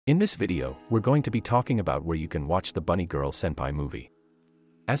In this video, we're going to be talking about where you can watch the Bunny Girl Senpai movie.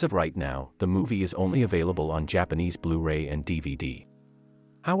 As of right now, the movie is only available on Japanese Blu-ray and DVD.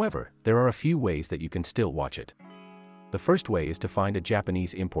 However, there are a few ways that you can still watch it. The first way is to find a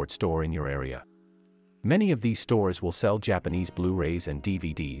Japanese import store in your area. Many of these stores will sell Japanese Blu-rays and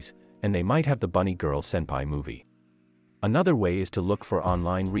DVDs, and they might have the Bunny Girl Senpai movie. Another way is to look for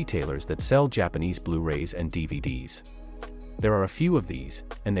online retailers that sell Japanese Blu-rays and DVDs. There are a few of these,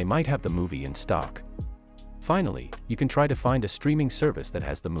 and they might have the movie in stock. Finally, you can try to find a streaming service that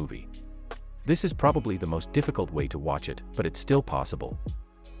has the movie. This is probably the most difficult way to watch it, but it's still possible.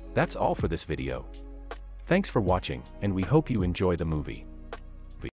 That's all for this video. Thanks for watching, and we hope you enjoy the movie.